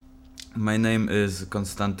My name is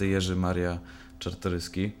Konstanty Jerzy Maria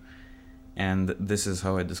Czartoryski, and this is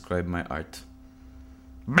how I describe my art.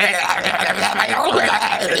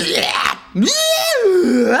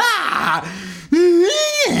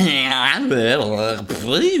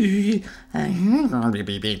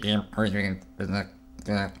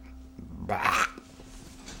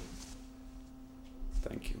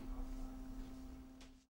 Thank you.